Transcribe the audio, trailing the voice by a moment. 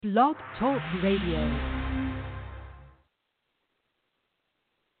Blog Talk Radio.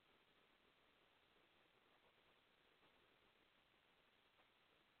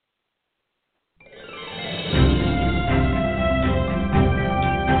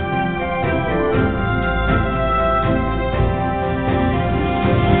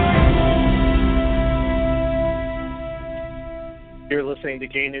 You're listening to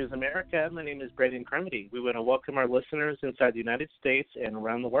Gay News America. My name is Braden Cremedy. We want to welcome our listeners inside the United States and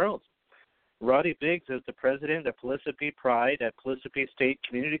around the world. Roddy Biggs is the president of Pellissippi Pride at Pellissippi State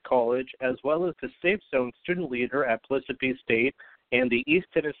Community College, as well as the Safe Zone student leader at Pellissippi State and the East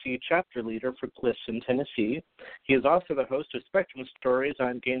Tennessee chapter leader for Clifton, Tennessee. He is also the host of Spectrum Stories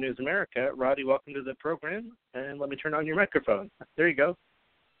on Gay News America. Roddy, welcome to the program, and let me turn on your microphone. There you go.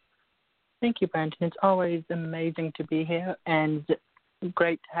 Thank you, Brandon. It's always amazing to be here and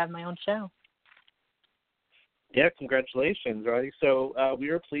great to have my own show. Yeah, congratulations, Roddy. So we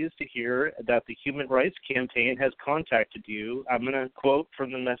are pleased to hear that the Human Rights Campaign has contacted you. I'm going to quote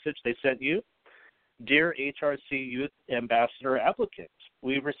from the message they sent you. Dear HRC Youth Ambassador applicants,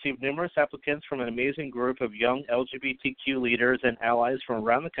 we've received numerous applicants from an amazing group of young LGBTQ leaders and allies from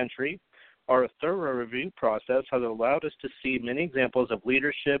around the country. Our thorough review process has allowed us to see many examples of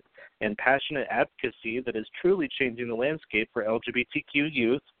leadership and passionate advocacy that is truly changing the landscape for LGBTQ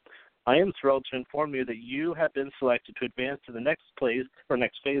youth. I am thrilled to inform you that you have been selected to advance to the next phase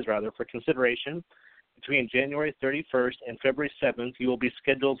for consideration. Between January 31st and February 7th, you will be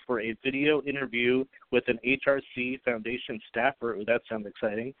scheduled for a video interview with an HRC Foundation staffer. Ooh, that sounds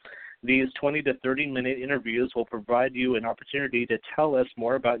exciting. These 20 to 30-minute interviews will provide you an opportunity to tell us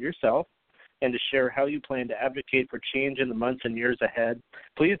more about yourself and to share how you plan to advocate for change in the months and years ahead.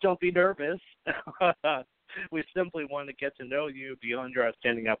 Please don't be nervous. We simply want to get to know you beyond your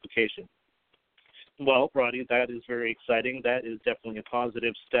outstanding application. Well, Roddy, that is very exciting. That is definitely a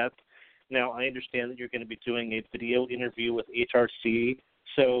positive step. Now, I understand that you're going to be doing a video interview with HRC.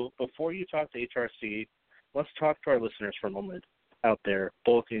 So before you talk to HRC, let's talk to our listeners for a moment out there,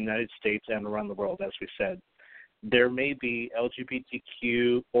 both in the United States and around the world, as we said. There may be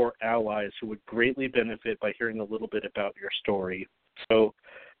LGBTQ or allies who would greatly benefit by hearing a little bit about your story. So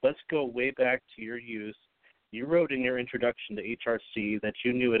let's go way back to your youth. You wrote in your introduction to HRC that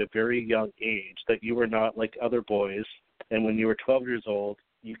you knew at a very young age that you were not like other boys, and when you were 12 years old,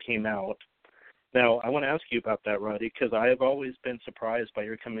 you came out. Now, I want to ask you about that, Roddy, because I have always been surprised by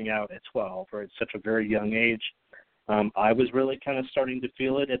your coming out at 12 or at such a very young age. I was really kind of starting to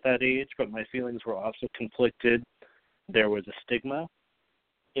feel it at that age, but my feelings were also conflicted. There was a stigma.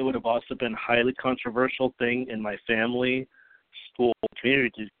 It would have also been a highly controversial thing in my family, school,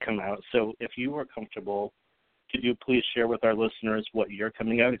 community to come out. So if you were comfortable, could you please share with our listeners what your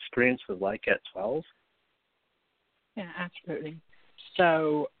coming out experience was like at 12? Yeah, absolutely.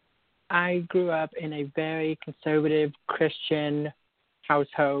 So I grew up in a very conservative Christian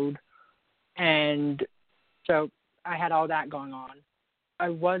household, and so I had all that going on. I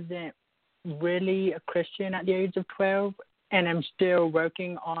wasn't really a Christian at the age of 12, and I'm still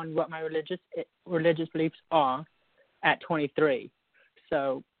working on what my religious beliefs are at 23.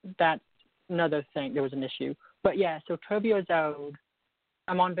 So that's another thing. There was an issue. But yeah, so 12 years old,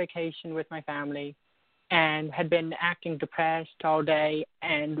 I'm on vacation with my family and had been acting depressed all day,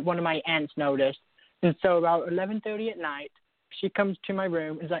 and one of my aunts noticed. And so about 11:30 at night, she comes to my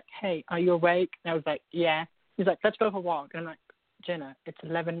room and is like, "Hey, are you awake?" And I was like, "Yeah." He's like, "Let's go for a walk." And I'm like, "Jenna, it's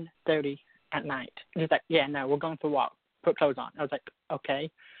 11:30 at night." And he's like, "Yeah, no, we're going for a walk. Put clothes on." I was like, "Okay."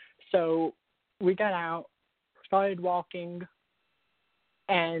 So we got out, started walking,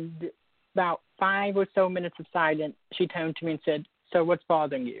 and about 5 or so minutes of silence, she turned to me and said, "So what's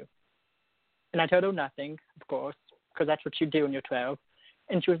bothering you?" And I told her nothing, of course, because that's what you do when you're 12.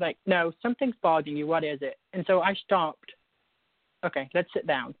 And she was like, "No, something's bothering you. What is it?" And so I stopped. "Okay, let's sit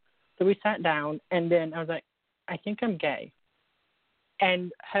down." So we sat down, and then I was like, "I think I'm gay."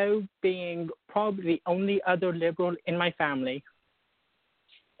 And her, being probably the only other liberal in my family,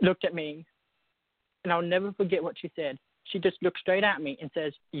 looked at me, and I'll never forget what she said. She just looked straight at me and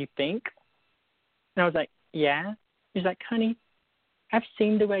says, "You think?" And I was like, "Yeah." She's like, "Honey, I've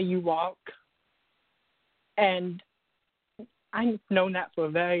seen the way you walk, and I've known that for a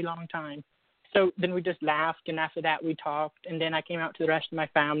very long time." So then we just laughed, and after that we talked, and then I came out to the rest of my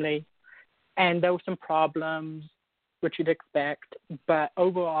family, and there were some problems, which you'd expect, but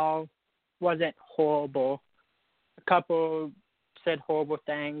overall wasn't horrible. A couple said horrible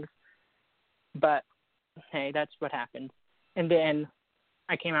things, but hey, that's what happened. And then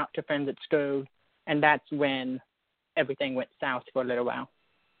I came out to friends at school, and that's when everything went south for a little while.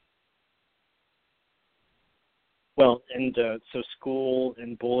 Well, and so school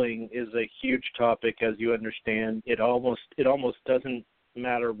and bullying is a huge topic, as you understand. It almost doesn't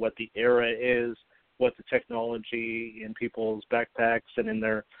matter what the era is, what the technology in people's backpacks and in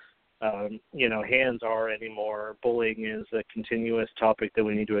their hands are anymore. Bullying is a continuous topic that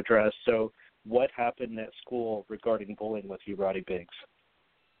we need to address. So, what happened at school regarding bullying with you, Roddy Biggs?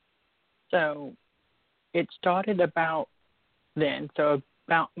 So it started about then. So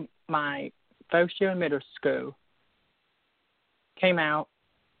about my first year in middle school, came out,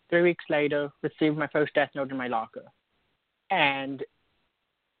 3 weeks later, received my first death note in my locker. And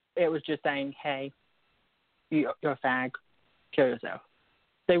it was just saying, hey, you're a fag, kill yourself.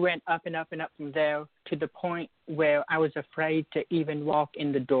 They went up and up and up from there to the point where I was afraid to even walk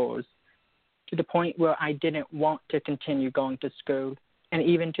in the doors, to the point where I didn't want to continue going to school, and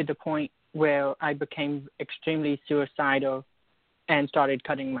even to the point where I became extremely suicidal and started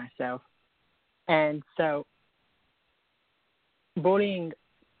cutting myself. And so bullying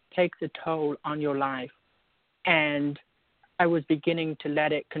takes a toll on your life, and I was beginning to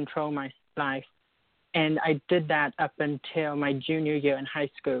let it control my life. And I did that up until my junior year in high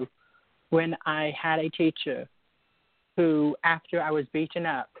school, when I had a teacher who, after I was beaten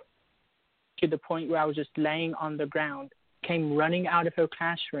up to the point where I was just laying on the ground, came running out of her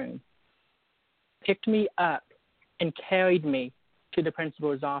classroom, picked me up, and carried me to the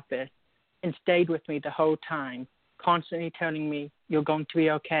principal's office and stayed with me the whole time, constantly telling me, you're going to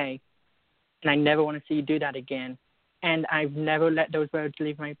be okay, and I never want to see you do that again. And I've never let those words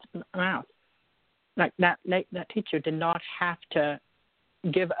leave my mouth. Like that teacher did not have to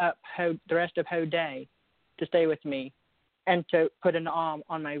give up the rest of her day to stay with me and to put an arm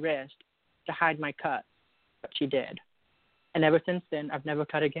on my wrist to hide my cut, but she did. And ever since then, I've never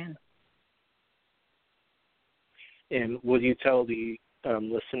cut again. And will you tell the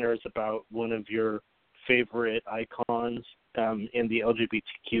listeners about one of your favorite icons in the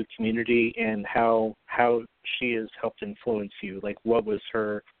LGBTQ community and how she has helped influence you? Like, what was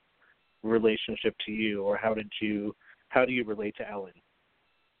her relationship to you, or how do you relate to Ellen?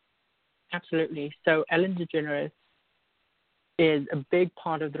 Absolutely. So Ellen DeGeneres is a big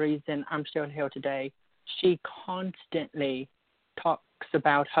part of the reason I'm still here today. She constantly talks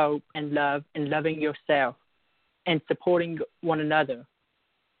about hope and love and loving yourself and supporting one another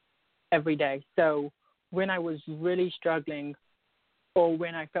every day. So when I was really struggling, or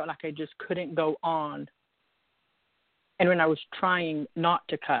when I felt like I just couldn't go on, and when I was trying not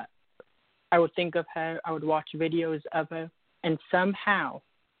to cut, I would think of her, I would watch videos of her, and somehow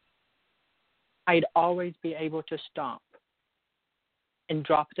I'd always be able to stop and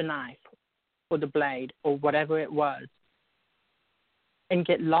drop the knife or the blade or whatever it was and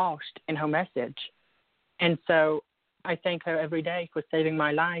get lost in her message. And so I thank her every day for saving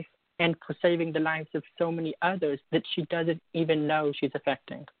my life and for saving the lives of so many others that she doesn't even know she's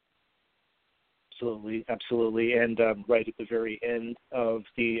affecting. Absolutely. And right at the very end of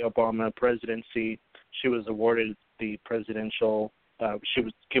the Obama presidency, she was awarded the presidential, she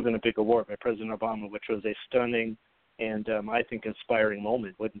was given a big award by President Obama, which was a stunning and I think inspiring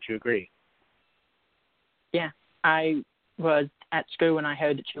moment. Wouldn't you agree? Yeah, I was at school when I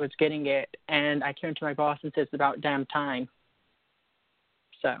heard that she was getting it, and I turned to my boss and said, it's about damn time.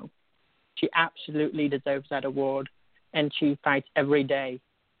 So she absolutely deserves that award, and she fights every day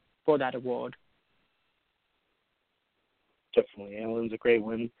for that award. Definitely. Ellen's a great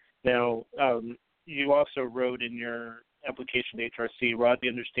one. Now, you also wrote in your application to HRC, Roddy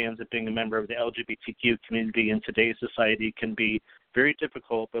understands that being a member of the LGBTQ community in today's society can be very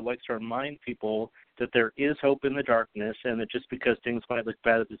difficult, but likes to remind people that there is hope in the darkness, and that just because things might look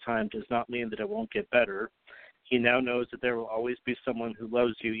bad at the time does not mean that it won't get better. He now knows that there will always be someone who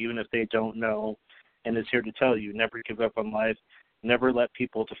loves you, even if they don't know, and is here to tell you, never give up on life, never let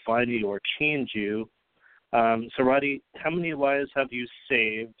people define you or change you. So, Roddy, how many lives have you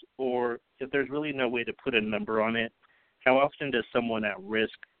saved, or if there's really no way to put a number on it, how often does someone at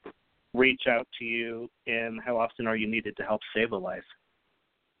risk reach out to you, and how often are you needed to help save a life?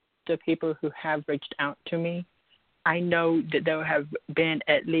 The people who have reached out to me, I know that there have been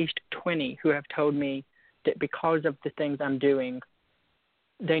at least 20 who have told me that because of the things I'm doing,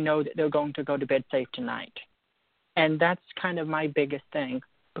 they know that they're going to go to bed safe tonight. And that's kind of my biggest thing,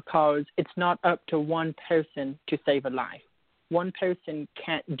 because it's not up to one person to save a life. One person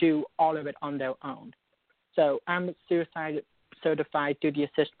can't do all of it on their own. So I'm suicide certified through the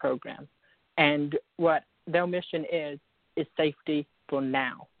ASSIST program. And what their mission is safety for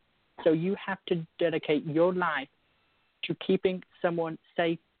now. So you have to dedicate your life to keeping someone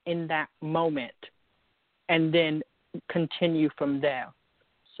safe in that moment and then continue from there.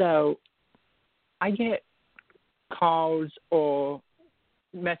 So I get calls or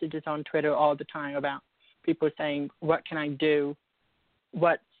messages on Twitter all the time about people saying, what can I do?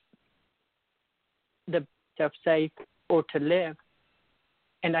 What's the safe or to live?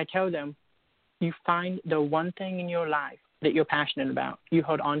 And I tell them, you find the one thing in your life that you're passionate about. You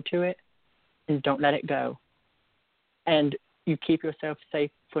hold on to it and don't let it go. And you keep yourself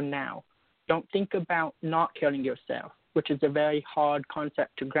safe for now. Don't think about not killing yourself, which is a very hard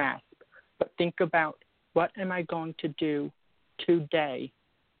concept to grasp. But think about, what am I going to do today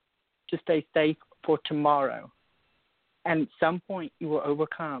to stay safe for tomorrow? And at some point you will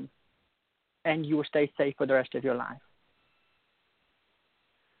overcome and you will stay safe for the rest of your life.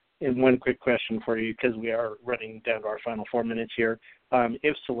 And one quick question for you, because we are running down to our final 4 minutes here.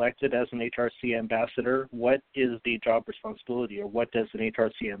 If selected as an HRC ambassador, what is the job responsibility, or what does an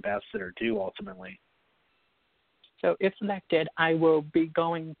HRC ambassador do ultimately? So if selected, I will be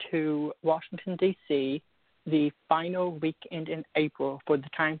going to Washington, D.C., the final weekend in April for the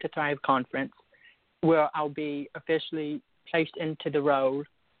Time to Thrive conference, where I'll be officially placed into the role.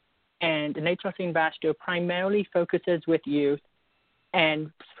 And an HRC ambassador primarily focuses with youth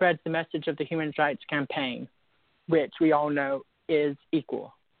and spreads the message of the Human Rights Campaign, which we all know is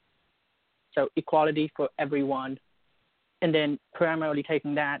equal. So equality for everyone, and then primarily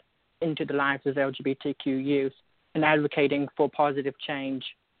taking that into the lives of LGBTQ youth and advocating for positive change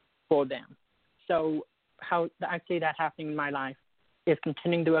for them. So how I see that happening in my life is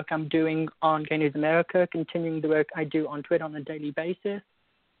continuing the work I'm doing on Gay News America, continuing the work I do on Twitter on a daily basis,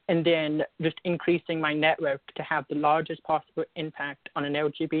 and then just increasing my network to have the largest possible impact on an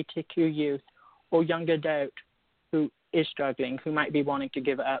LGBTQ youth or young adult who is struggling, who might be wanting to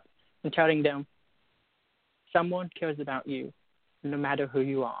give up, and telling them, someone cares about you, no matter who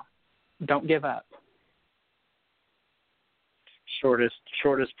you are. Don't give up.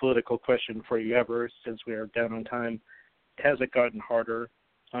 Shortest political question for you ever, since we are down on time. Has it gotten harder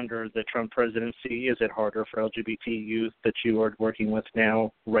under the Trump presidency? Is it harder for LGBT youth that you are working with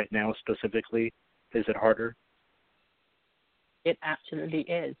now, right now specifically? Is it harder? It absolutely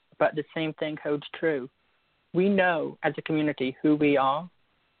is, but the same thing holds true. We know as a community who we are,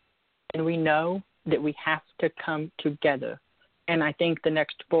 and we know that we have to come together. And I think the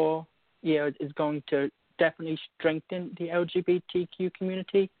next 4 years is going to definitely strengthen the LGBTQ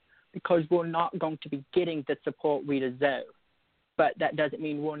community, because we're not going to be getting the support we deserve. But that doesn't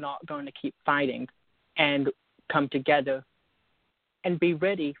mean we're not going to keep fighting and come together and be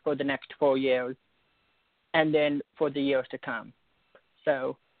ready for the next 4 years and then for the years to come.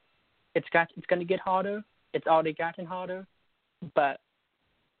 So it's going to get harder. It's already gotten harder, but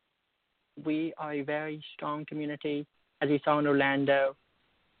we are a very strong community, as we saw in Orlando,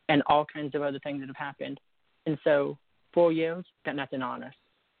 and all kinds of other things that have happened. And so 4 years, got nothing on us.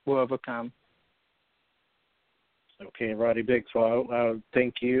 We'll overcome. Okay, Roddy Biggs, well,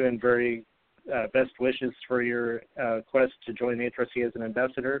 thank you, and very best wishes for your quest to join the HRC as an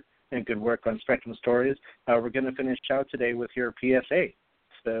ambassador, and good work on Spectrum Stories. We're going to finish out today with your PSA.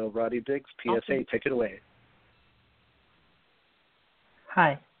 So, Roddy Biggs, PSA, awesome. Take it away.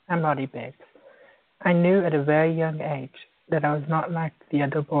 Hi, I'm Roddy Biggs. I knew at a very young age that I was not like the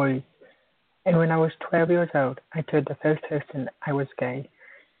other boys, and when I was 12 years old, I told the first person I was gay,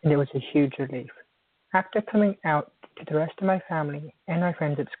 and it was a huge relief. After coming out to the rest of my family and my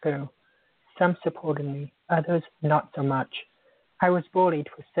friends at school, some supported me, others not so much. I was bullied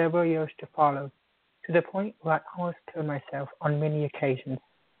for several years to follow, to the point where I almost killed myself on many occasions.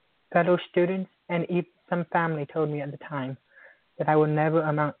 Fellow students and even some family told me at the time that I would never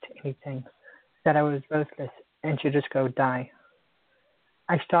amount to anything, that I was worthless and should just go die.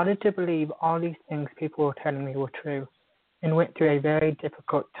 I started to believe all these things people were telling me were true, and went through a very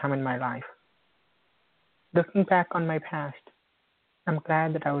difficult time in my life. Looking back on my past, I'm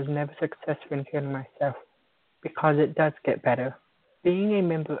glad that I was never successful in healing myself, because it does get better. Being a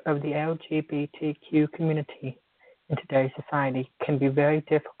member of the LGBTQ community in today's society can be very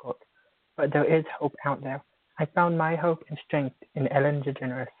difficult, but there is hope out there. I found my hope and strength in Ellen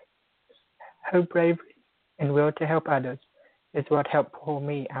DeGeneres. Her bravery and will to help others is what helped pull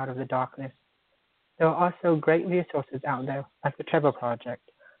me out of the darkness. There are also great resources out there, like the Trevor Project,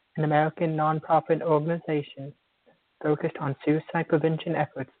 an American nonprofit organization focused on suicide prevention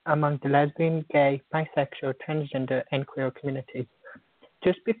efforts among the lesbian, gay, bisexual, transgender, and queer communities.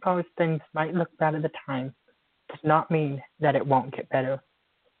 Just because things might look bad at the time does not mean that it won't get better.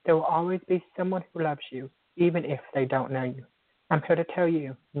 There will always be someone who loves you, even if they don't know you. I'm here to tell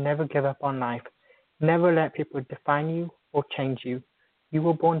you, never give up on life. Never let people define you or change you. You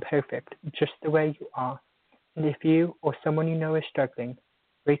were born perfect, just the way you are. And if you or someone you know is struggling,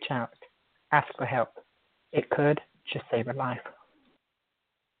 reach out. Ask for help. It could just save a life.